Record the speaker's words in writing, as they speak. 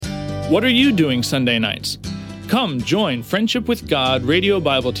What are you doing Sunday nights? Come join Friendship with God radio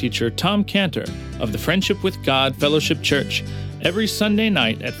Bible teacher Tom Cantor of the Friendship with God Fellowship Church every Sunday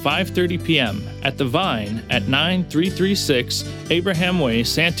night at 5:30 p.m. at The Vine at 9336 Abraham Way,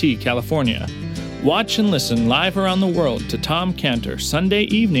 Santee, California. Watch and listen live around the world to Tom Cantor Sunday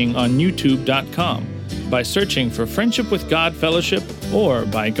evening on YouTube.com by searching for Friendship with God Fellowship or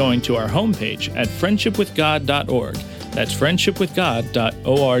by going to our homepage at friendshipwithgod.org. That's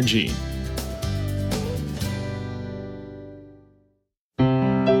friendshipwithgod.org.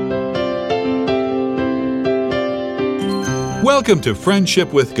 Welcome to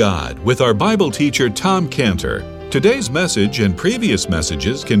Friendship with God with our Bible teacher Tom Cantor. Today's message and previous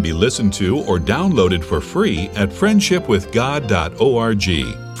messages can be listened to or downloaded for free at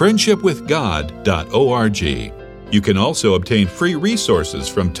friendshipwithgod.org. friendshipwithgod.org. You can also obtain free resources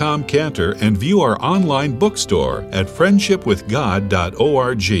from Tom Cantor and view our online bookstore at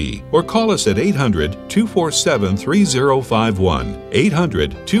friendshipwithgod.org or call us at 800-247-3051,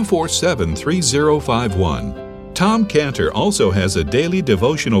 800-247-3051. Tom Cantor also has a daily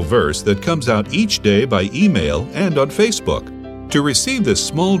devotional verse that comes out each day by email and on Facebook. To receive this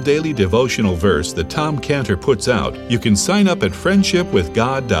small daily devotional verse that Tom Cantor puts out, you can sign up at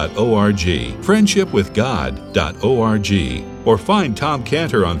friendshipwithgod.org, friendshipwithgod.org, or find Tom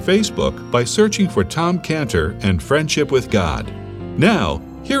Cantor on Facebook by searching for Tom Cantor and Friendship with God. Now,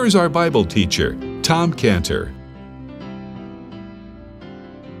 here is our Bible teacher, Tom Cantor.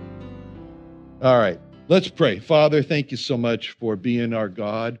 All right, let's pray. Father, thank you so much for being our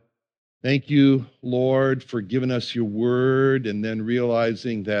God. Thank you, Lord, for giving us your word and then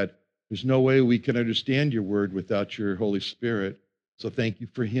realizing that there's no way we can understand your word without your Holy Spirit. So thank you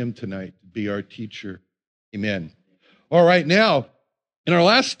for him tonight to be our teacher. Amen. All right, now, in our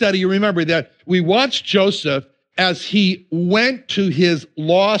last study, you remember that we watched Joseph as he went to his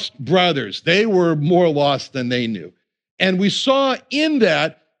lost brothers. They were more lost than they knew. And we saw in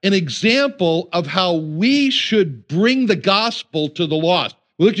that an example of how we should bring the gospel to the lost.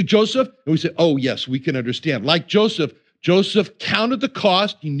 We looked at Joseph and we said, oh, yes, we can understand. Like Joseph counted the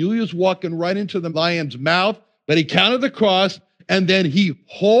cost. He knew he was walking right into the lion's mouth, but he counted the cost, and then he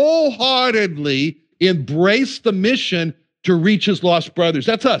wholeheartedly embraced the mission to reach his lost brothers.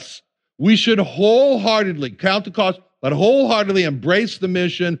 That's us. We should wholeheartedly count the cost, but wholeheartedly embrace the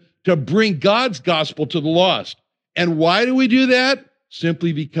mission to bring God's gospel to the lost. And why do we do that?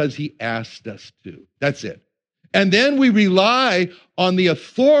 Simply because he asked us to. That's it. And then we rely on the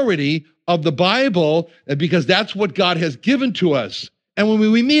authority of the Bible because that's what God has given to us. And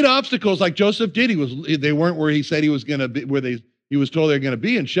when we meet obstacles like Joseph did, they weren't where he said he was going to be, he was told they were going to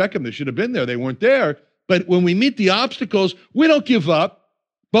be in Shechem. They should have been there. They weren't there. But when we meet the obstacles, we don't give up,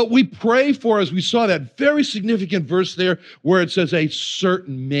 but we pray for, as we saw that very significant verse there where it says a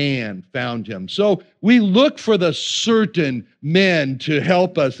certain man found him. So we look for the certain men to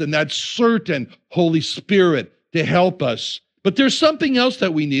help us and that certain Holy Spirit to help us. But there's something else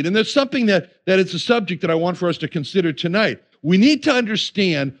that we need, and there's something that it's a subject that I want for us to consider tonight. We need to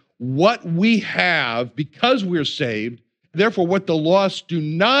understand what we have because we're saved, therefore what the lost do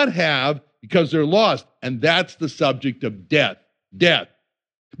not have because they're lost, and that's the subject of death. Death.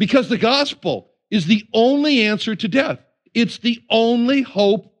 Because the gospel is the only answer to death. It's the only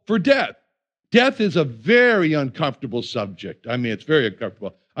hope for death. Death is a very uncomfortable subject. I mean, it's very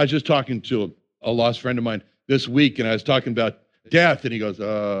uncomfortable. I was just talking to a lost friend of mine this week, and I was talking about death, and he goes,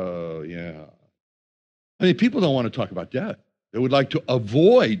 oh, yeah. I mean, people don't want to talk about death. They would like to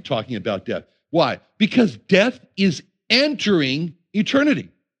avoid talking about death. Why? Because death is entering eternity,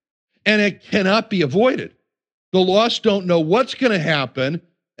 and it cannot be avoided. The lost don't know what's going to happen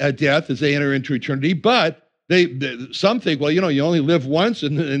at death as they enter into eternity, but some think, well, you only live once,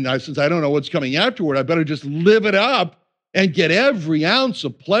 and since I don't know what's coming afterward, I better just live it up and get every ounce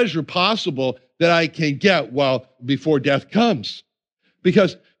of pleasure possible that I can get before death comes.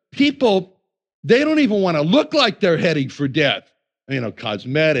 Because people, they don't even want to look like they're heading for death.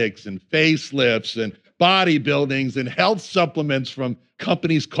 Cosmetics and facelifts and bodybuildings and health supplements from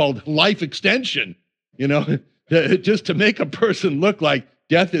companies called Life Extension, just to make a person look like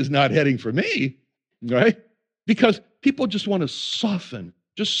death is not heading for me, right? Because people just want to soften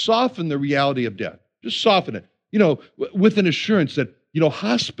the reality of death. Just soften it, with an assurance that,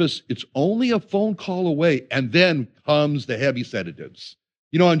 hospice, it's only a phone call away, and then comes the heavy sedatives.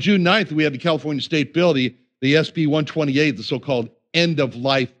 On June 9th, we had the California State Bill, the SB 128, the so-called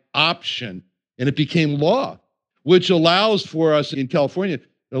end-of-life option, and it became law, which allows for us in California, it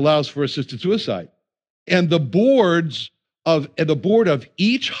allows for assisted suicide. And the board of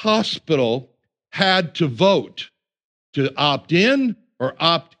each hospital had to vote to opt in or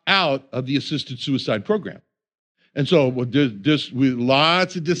opt out of the assisted suicide program. And so with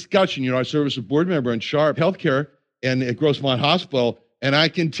lots of discussion. I serve as a board member in Sharp Healthcare and at Grossmont Hospital, and I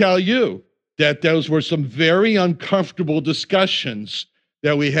can tell you that those were some very uncomfortable discussions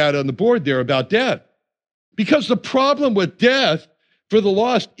that we had on the board there about death. Because the problem with death for the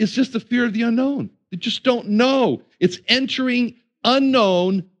lost is just the fear of the unknown. They just don't know. It's entering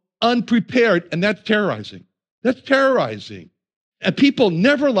unknown, unprepared, and that's terrorizing. That's terrorizing. And people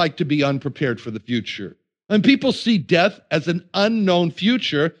never like to be unprepared for the future. And people see death as an unknown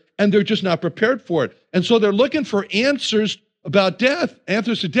future, and they're just not prepared for it. And so they're looking for answers about death,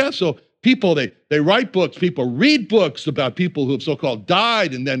 answers to death. So people, they write books, people read books about people who have so-called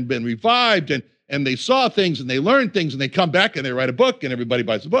died and then been revived, and they saw things and they learned things, and they come back and they write a book, and everybody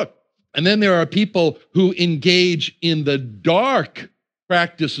buys the book. And then there are people who engage in the dark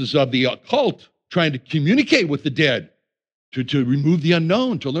practices of the occult, trying to communicate with the dead, to remove the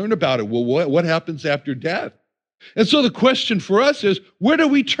unknown, to learn about it. Well, what happens after death? And so the question for us is, where do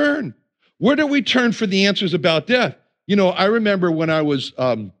we turn? Where do we turn for the answers about death? I remember when I was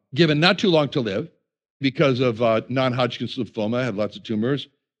given not too long to live because of non-Hodgkin's lymphoma. I had lots of tumors.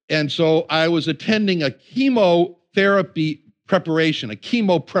 And so I was attending a chemotherapy preparation, a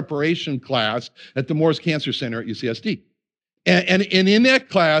chemo preparation class at the Moores Cancer Center at UCSD. And in that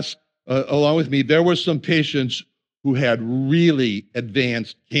class, along with me, there were some patients who had really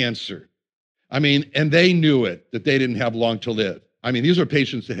advanced cancer. And they knew it, that they didn't have long to live. These were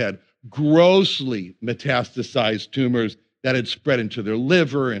patients that had grossly metastasized tumors that had spread into their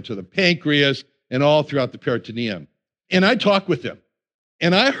liver, into the pancreas, and all throughout the peritoneum. And I talked with them,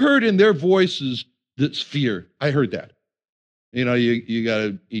 and I heard in their voices this fear. I heard that. You got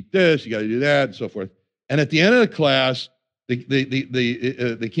to eat this, you got to do that, and so forth. And at the end of the class, the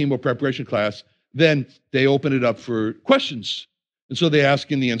chemo preparation class, then they open it up for questions. And so they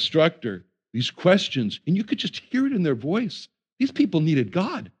ask in the instructor these questions, and you could just hear it in their voice. These people needed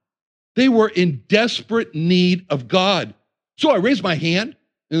God. They were in desperate need of God. So I raised my hand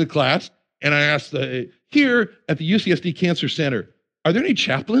in the class, and I asked, here at the UCSD Cancer Center, are there any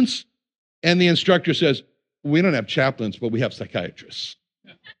chaplains? And the instructor says, we don't have chaplains, but we have psychiatrists.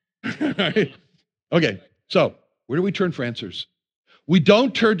 Right? Okay, so where do we turn for answers? We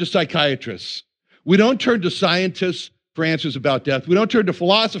don't turn to psychiatrists. We don't turn to scientists for answers about death. We don't turn to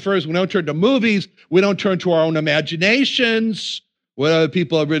philosophers. We don't turn to movies. We don't turn to our own imaginations, what other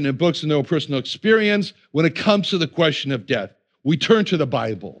people have written in books and their own personal experience. When it comes to the question of death, we turn to the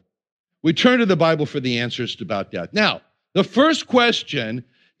Bible. We turn to the Bible for the answers about death. Now, the first question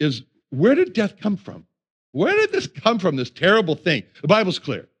is, where did death come from? Where did this come from, this terrible thing? The Bible's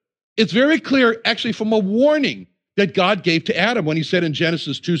clear. It's very clear, actually, from a warning that God gave to Adam when he said in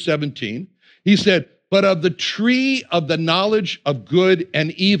Genesis 2:17, he said, but of the tree of the knowledge of good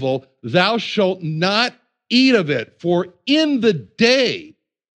and evil, thou shalt not eat of it, for in the day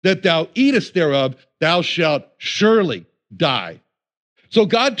that thou eatest thereof, thou shalt surely die. So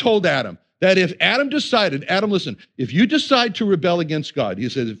God told Adam that if Adam decided, Adam, listen, if you decide to rebel against God, he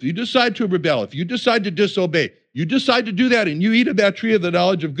says, if you decide to rebel, if you decide to disobey, you decide to do that and you eat of that tree of the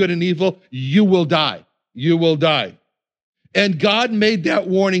knowledge of good and evil, you will die. You will die. And God made that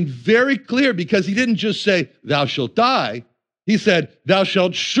warning very clear because he didn't just say, thou shalt die. He said, thou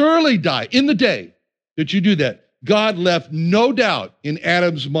shalt surely die in the day that you do that. God left no doubt in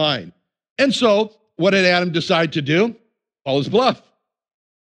Adam's mind. And so what did Adam decide to do? Call his bluff.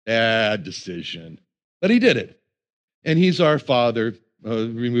 Bad decision. But he did it. And he's our father,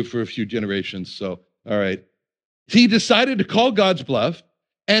 removed for a few generations. So, all right. He decided to call God's bluff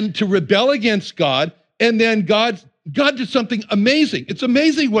and to rebel against God. And then God did something amazing. It's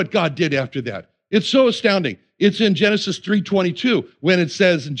amazing what God did after that. It's so astounding. It's in Genesis 3:22 when it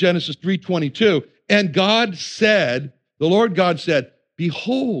says in Genesis 3:22, and God said, the Lord God said,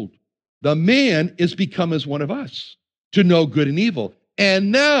 behold, the man is become as one of us to know good and evil.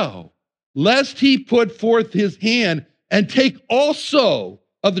 And now, lest he put forth his hand and take also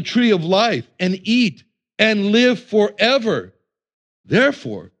of the tree of life and eat and live forever.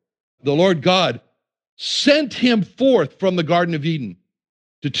 Therefore, the Lord God sent him forth from the Garden of Eden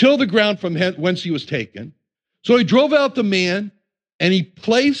to till the ground from whence he was taken. So he drove out the man, and he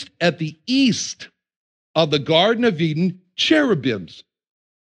placed at the east of the Garden of Eden cherubims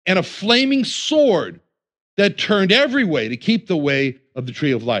and a flaming sword that turned every way to keep the way of the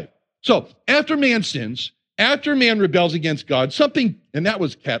tree of life. So after man sins, after man rebels against God, something, and that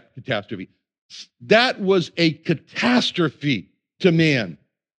was catastrophe. That was a catastrophe to man.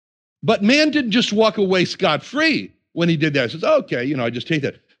 But man didn't just walk away scot-free when he did that. He says, okay, I just take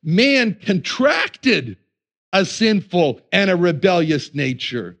that. Man contracted a sinful and a rebellious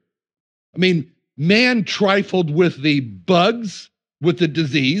nature. I mean, man trifled with the bugs, with the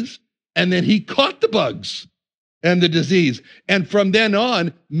disease, and then he caught the bugs and the disease. And from then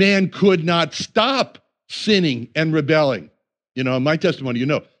on, man could not stop sinning and rebelling. You know, in my testimony, you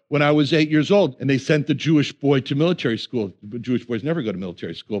know, when I was 8 years old and they sent the Jewish boy to military school. Jewish boys never go to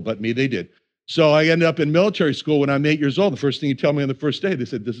military school, but me, they did. So I ended up in military school when I'm 8 years old. The first thing you tell me on the first day, they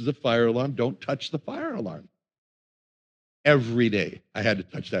said, this is a fire alarm. Don't touch the fire alarm. Every day I had to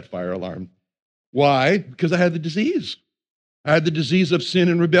touch that fire alarm. Why? Because I had the disease. I had the disease of sin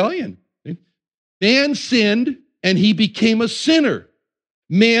and rebellion. Man sinned and he became a sinner.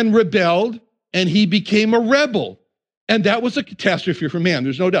 Man rebelled and he became a rebel. And that was a catastrophe for man.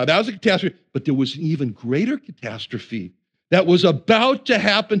 There's no doubt. That was a catastrophe. But there was an even greater catastrophe that was about to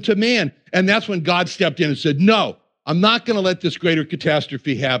happen to man. And that's when God stepped in and said, no, I'm not going to let this greater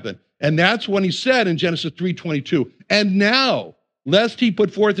catastrophe happen. And that's when he said in Genesis 3:22, and now, lest he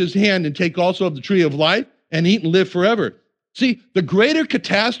put forth his hand and take also of the tree of life and eat and live forever. See, the greater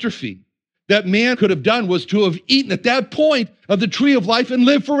catastrophe that man could have done was to have eaten at that point of the tree of life and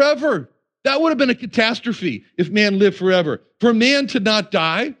live forever. That would have been a catastrophe if man lived forever. For man to not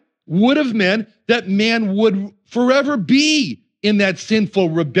die would have meant that man would forever be in that sinful,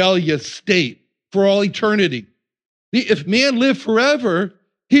 rebellious state for all eternity. If man lived forever,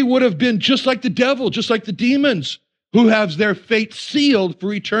 he would have been just like the devil, just like the demons, who have their fate sealed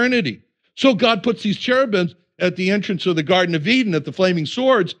for eternity. So God puts these cherubims at the entrance of the Garden of Eden, at the flaming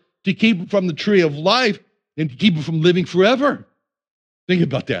swords, to keep them from the tree of life and to keep them from living forever. Think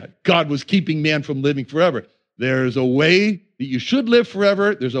about that. God was keeping man from living forever. There's a way that you should live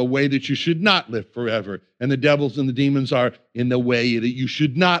forever. There's a way that you should not live forever. And the devils and the demons are in the way that you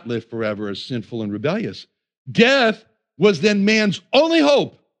should not live forever as sinful and rebellious. Death was then man's only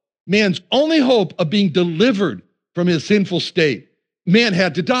hope of being delivered from his sinful state. Man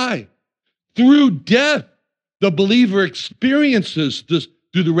had to die. Through death, the believer experiences this,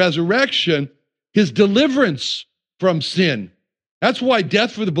 through the resurrection, his deliverance from sin. That's why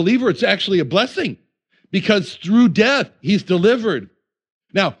death for the believer, it's actually a blessing, because through death, he's delivered.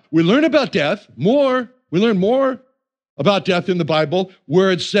 Now, we learn about death more. We learn more about death in the Bible,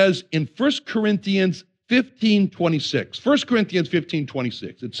 where it says in 1 Corinthians 15:26. 1 Corinthians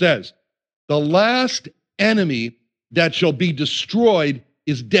 15:26, it says, the last enemy that shall be destroyed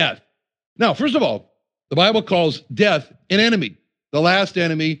is death. Now, first of all, the Bible calls death an enemy. The last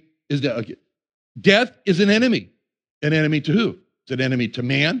enemy is death. Okay. Death is an enemy. An enemy to who? It's an enemy to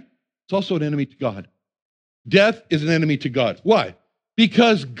man. It's also an enemy to God. Death is an enemy to God. Why?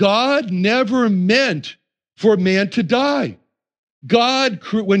 Because God never meant for man to die.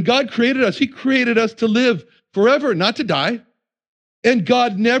 When God created us, he created us to live forever, not to die. And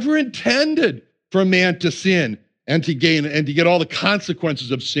God never intended for man to sin and to get all the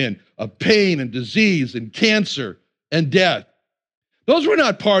consequences of sin, of pain and disease and cancer and death. Those were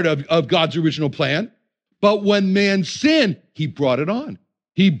not part of God's original plan. But when man sinned, he brought it on.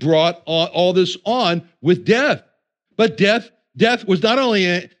 He brought all this on with death. But death was not only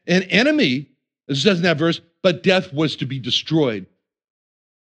an enemy, as it says in that verse, but death was to be destroyed.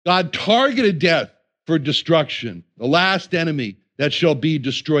 God targeted death for destruction. The last enemy that shall be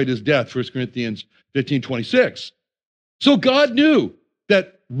destroyed is death, 1 Corinthians 15:26. So God knew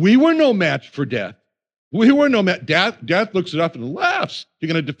that we were no match for death. We were no match. Death looks it up and laughs.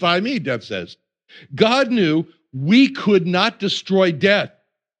 You're going to defy me, death says. God knew we could not destroy death.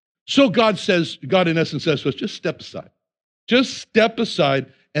 So God in essence says to us, just step aside. Just step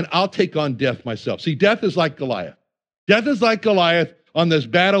aside and I'll take on death myself. See, death is like Goliath. Death is like Goliath on this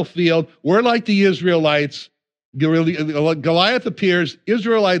battlefield. We're like the Israelites. Goliath appears,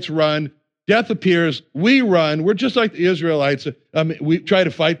 Israelites run, death appears, we run. We're just like the Israelites. We try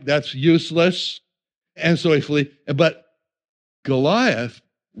to fight, that's useless. And so we flee. But Goliath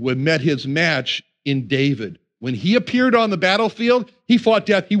met his match in David. When he appeared on the battlefield, he fought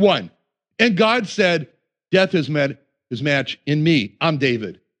death, he won. And God said, death has met his match in me. I'm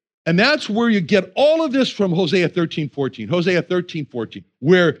David. And that's where you get all of this from Hosea 13:14. Hosea 13:14,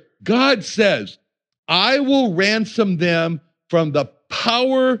 where God says, I will ransom them from the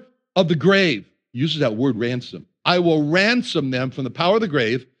power of the grave. He uses that word ransom. I will ransom them from the power of the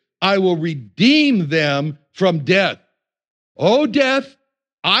grave. I will redeem them from death. O death,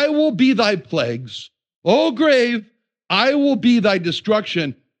 I will be thy plagues. O grave, I will be thy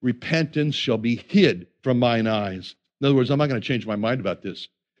destruction. Repentance shall be hid from mine eyes. In other words, I'm not going to change my mind about this.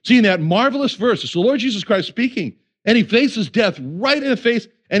 See, in that marvelous verse, it's the Lord Jesus Christ speaking, and he faces death right in the face,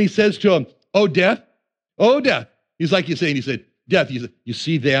 and he says to him, oh, death, oh, death. He's like he's saying, he said, death, you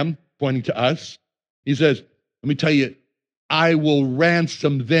see them, pointing to us. He says, Let me tell you, I will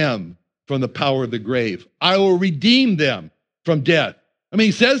ransom them from the power of the grave. I will redeem them from death. I mean,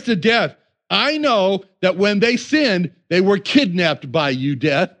 he says to death, I know that when they sinned, they were kidnapped by you,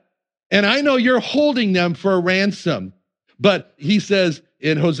 death. And I know you're holding them for a ransom. But he says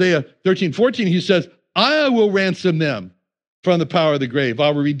in Hosea 13:14, he says, I will ransom them from the power of the grave.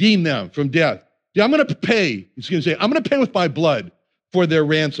 I will redeem them from death. Yeah, I'm going to pay. He's going to say, I'm going to pay with my blood for their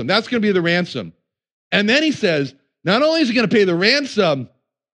ransom. That's going to be the ransom. And then he says, not only is he going to pay the ransom,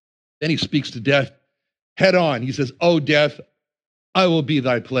 then he speaks to death head on. He says, oh, death, I will be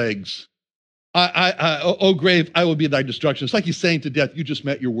thy plagues. Oh, grave, I will be thy destruction. It's like he's saying to death, you just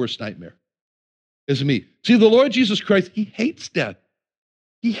met your worst nightmare. It's me. See, the Lord Jesus Christ, he hates death.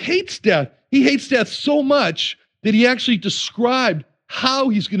 He hates death. He hates death so much that he actually described how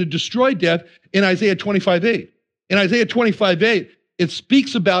he's going to destroy death in Isaiah 25:8. In Isaiah 25:8, it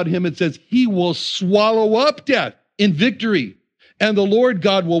speaks about him. It says, he will swallow up death in victory. And the Lord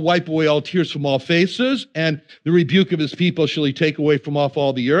God will wipe away all tears from all faces, and the rebuke of his people shall he take away from off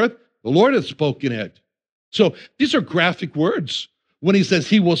all the earth. The Lord has spoken it. So these are graphic words when he says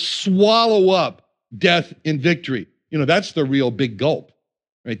he will swallow up death in victory. You know, that's the real big gulp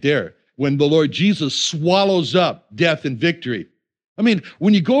right there. When the Lord Jesus swallows up death in victory. I mean,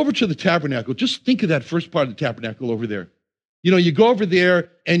 when you go over to the tabernacle, just think of that first part of the tabernacle over there. You know, you go over there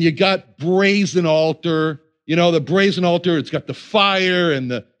and you got brazen altar. You know, the brazen altar, it's got the fire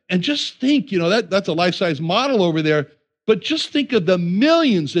and just think, you know, that's a life-size model over there. But just think of the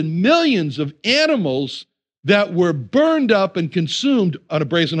millions and millions of animals that were burned up and consumed on a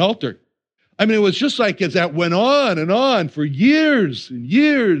brazen altar. I mean, it was just like as that went on and on for years and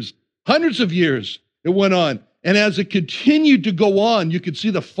years, hundreds of years, it went on. And as it continued to go on, you could see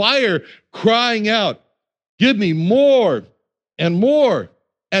the fire crying out, give me more and more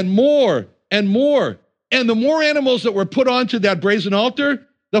and more and more. And the more animals that were put onto that brazen altar,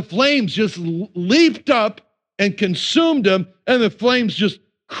 the flames just leaped up and consumed them, and the flames just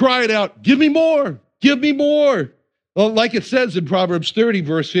cried out, give me more, give me more. Well, like it says in Proverbs 30,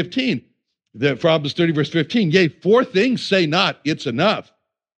 verse 15, Proverbs 30, verse 15, yea, 4 things say not, it's enough.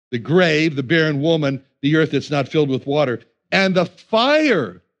 The grave, the barren woman, the earth that's not filled with water, and the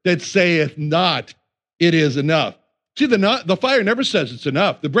fire that saith not, it is enough. See, the fire never says it's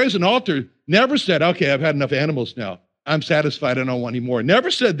enough. The brazen altar never said, okay, I've had enough animals now. I'm satisfied, I don't want any more. Never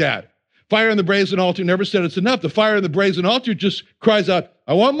said that. Fire on the brazen altar never said it's enough. The fire on the brazen altar just cries out,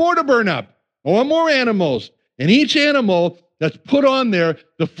 I want more to burn up. I want more animals. And each animal that's put on there,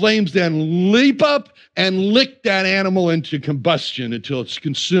 the flames then leap up and lick that animal into combustion until it's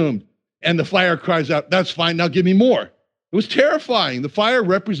consumed. And the fire cries out, that's fine, now give me more. It was terrifying. The fire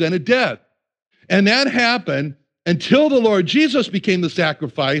represented death. And that happened until the Lord Jesus became the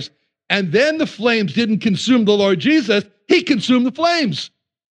sacrifice. And then the flames didn't consume the Lord Jesus. He consumed the flames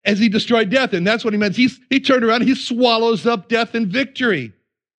as he destroyed death. And that's what he meant. He turned around, he swallows up death in victory.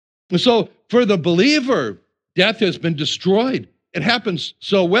 And so for the believer, death has been destroyed. It happens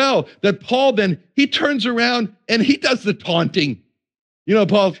so well that Paul then, he turns around and he does the taunting. You know,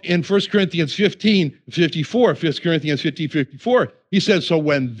 Paul in 1 Corinthians 15:54, 1 Corinthians 15:54, he says, so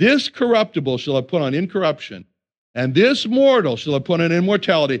when this corruptible shall have put on incorruption, and this mortal shall have put on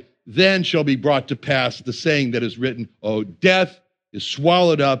immortality, then shall be brought to pass the saying that is written, O death is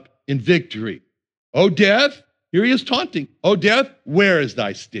swallowed up in victory. O death, here he is taunting. O death, where is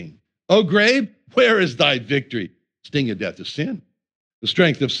thy sting? O grave, where is thy victory? Sting of death is sin. The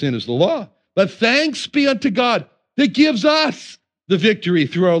strength of sin is the law. But thanks be unto God that gives us the victory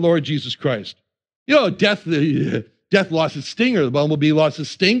through our Lord Jesus Christ. You know, death lost its stinger. The bumblebee lost its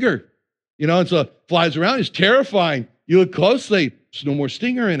stinger. You know, and so it flies around. It's terrifying. You look closely, there's no more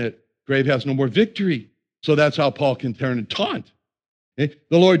stinger in it. Grave has no more victory. So that's how Paul can turn and taunt. Okay?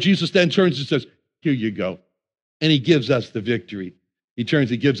 The Lord Jesus then turns and says, here you go. And he gives us the victory. He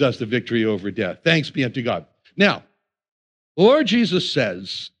gives us the victory over death. Thanks be unto God. Now, the Lord Jesus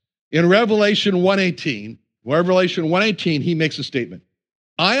says in Revelation 1:18, he makes a statement.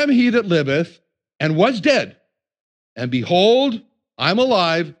 I am he that liveth and was dead. And behold, I'm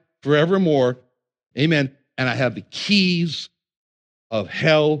alive forevermore. Amen. And I have the keys of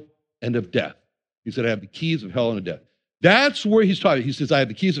hell and of death. He said, I have the keys of hell and of death. That's where he's talking. He says, I have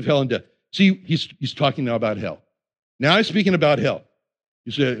the keys of hell and death. See, he's talking now about hell. Now he's speaking about hell.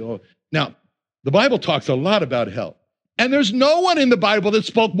 You say, oh. Now, the Bible talks a lot about hell. And there's no one in the Bible that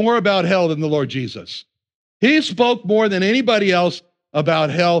spoke more about hell than the Lord Jesus. He spoke more than anybody else about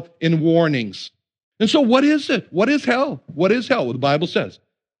hell in warnings. And so what is it? What is hell? What is hell? Well, the Bible says,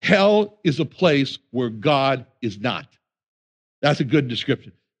 hell is a place where God is not. That's a good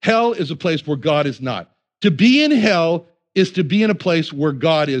description. Hell is a place where God is not. To be in hell is to be in a place where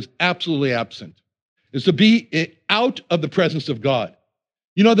God is absolutely absent. It's to be out of the presence of God.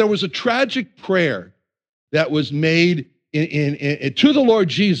 You know, there was a tragic prayer that was made to the Lord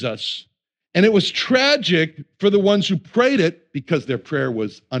Jesus, and it was tragic for the ones who prayed it because their prayer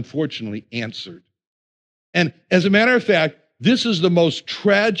was unfortunately answered. And as a matter of fact, this is the most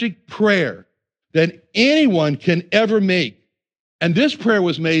tragic prayer that anyone can ever make. And this prayer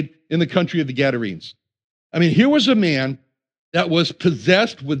was made in the country of the Gadarenes. I mean, here was a man that was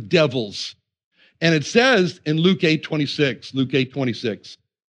possessed with devils. And it says in Luke 8:26,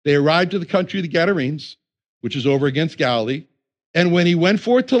 they arrived to the country of the Gadarenes, which is over against Galilee. And when he went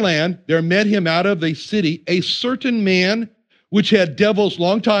forth to land, there met him out of the city a certain man which had devils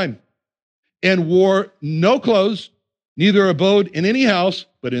long time, and wore no clothes, neither abode in any house,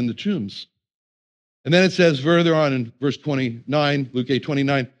 but in the tombs. And then it says further on in verse 29, Luke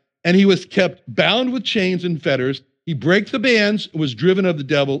 8:29, and he was kept bound with chains and fetters. He brake the bands and was driven of the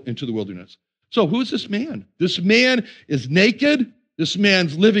devil into the wilderness. So who is this man? This man is naked. This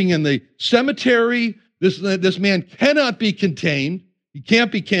man's living in the cemetery. This man cannot be contained. He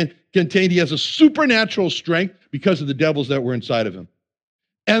can't be contained. He has a supernatural strength because of the devils that were inside of him.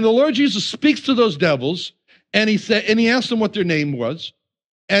 And the Lord Jesus speaks to those devils, and he asked them what their name was.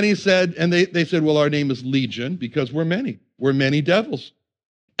 And he said, and they said, well, our name is Legion because we're many. We're many devils.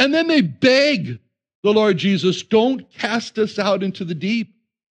 And then they beg the Lord Jesus, don't cast us out into the deep.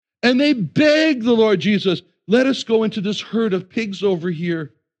 And they beg the Lord Jesus, let us go into this herd of pigs over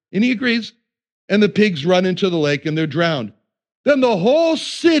here. And he agrees. And the pigs run into the lake and they're drowned. Then the whole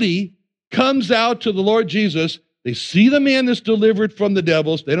city comes out to the Lord Jesus. They see the man that's delivered from the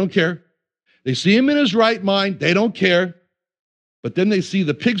devils. They don't care. They see him in his right mind. They don't care. But then they see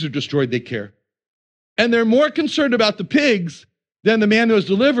the pigs are destroyed. They care. And they're more concerned about the pigs than the man who was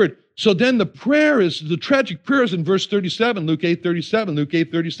delivered. So then the tragic prayer is in verse 37, Luke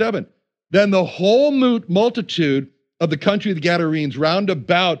 8:37. Then the whole multitude of the country of the Gadarenes round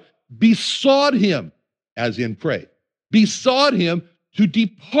about besought him, as in pray, besought him to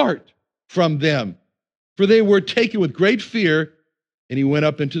depart from them. For they were taken with great fear, and he went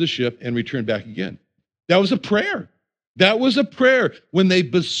up into the ship and returned back again. That was a prayer. That was a prayer when they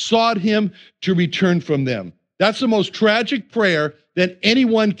besought him to return from them. That's the most tragic prayer that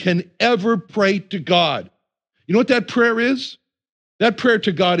anyone can ever pray to God. You know what that prayer is? That prayer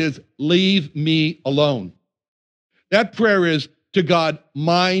to God is, leave me alone. That prayer is to God,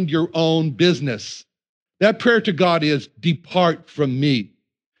 mind your own business. That prayer to God is, depart from me.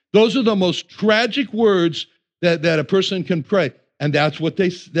 Those are the most tragic words that a person can pray. And that's what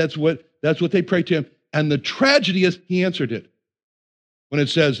they pray to him. And the tragedy is he answered it. When it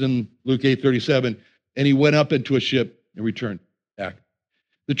says in Luke 8:37, and he went up into a ship and returned back.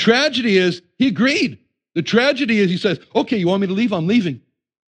 The tragedy is he agreed. The tragedy is he says, okay, you want me to leave? I'm leaving.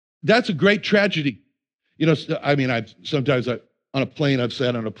 That's a great tragedy. You know, I mean, I've sat on a plane, I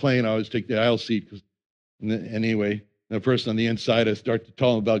always take the aisle seat because anyway, the person on the inside, I start to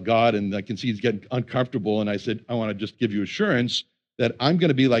tell him about God and I can see he's getting uncomfortable. And I said, I want to just give you assurance that I'm going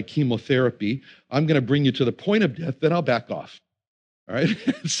to be like chemotherapy. I'm going to bring you to the point of death, then I'll back off. All right?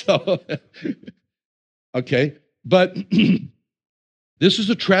 So, okay. But this is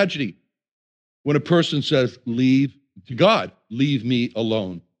a tragedy when a person says, leave to God, leave me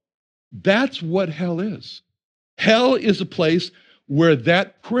alone. That's what hell is. Hell is a place where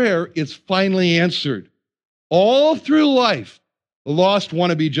that prayer is finally answered. All through life, the lost want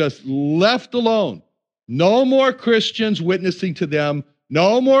to be just left alone. No more Christians witnessing to them.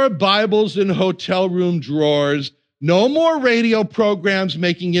 No more Bibles in hotel room drawers. No more radio programs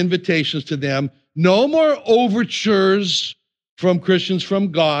making invitations to them. No more overtures from Christians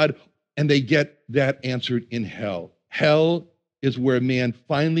from God. And they get that answered in hell. Hell is where man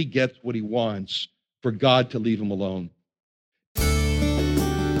finally gets what he wants, for God to leave him alone.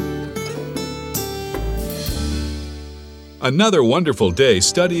 Another wonderful day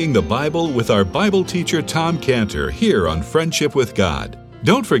studying the Bible with our Bible teacher Tom Cantor here on Friendship with God.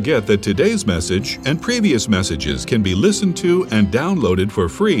 Don't forget that today's message and previous messages can be listened to and downloaded for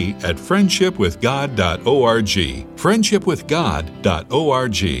free at friendshipwithgod.org.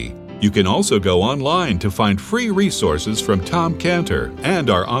 friendshipwithgod.org. You can also go online to find free resources from Tom Cantor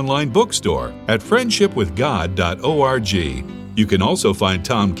and our online bookstore at friendshipwithgod.org. You can also find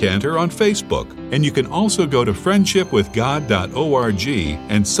Tom Cantor on Facebook, and you can also go to friendshipwithgod.org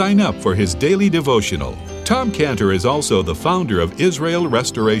and sign up for his daily devotional. Tom Cantor is also the founder of Israel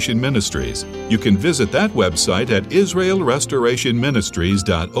Restoration Ministries. You can visit that website at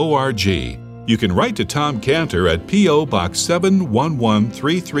israelrestorationministries.org. You can write to Tom Cantor at P.O. Box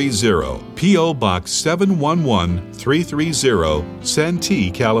 711330, P.O. Box 711330,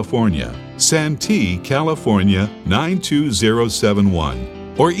 Santee, California. Santee, California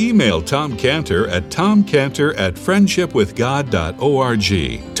 92071. Or email Tom Cantor at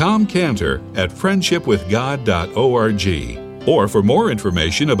tomcantor@friendshipwithgod.org, tomcantor@friendshipwithgod.org. Or for more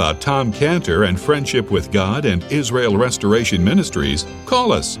information about Tom Cantor and Friendship with God and Israel Restoration Ministries,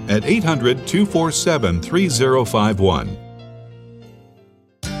 call us at 800-247-3051.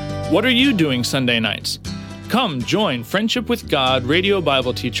 What are you doing Sunday nights? Come join Friendship with God radio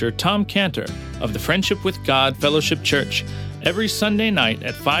Bible teacher Tom Cantor of the Friendship with God Fellowship Church every Sunday night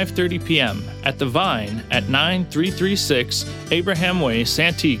at 5:30 p.m. at The Vine at 9336 Abraham Way,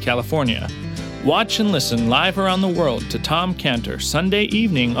 Santee, California. Watch and listen live around the world to Tom Cantor Sunday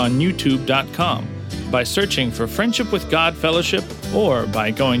evening on YouTube.com by searching for Friendship with God Fellowship or by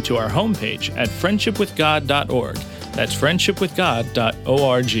going to our homepage at friendshipwithgod.org. That's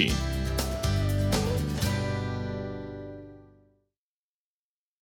friendshipwithgod.org.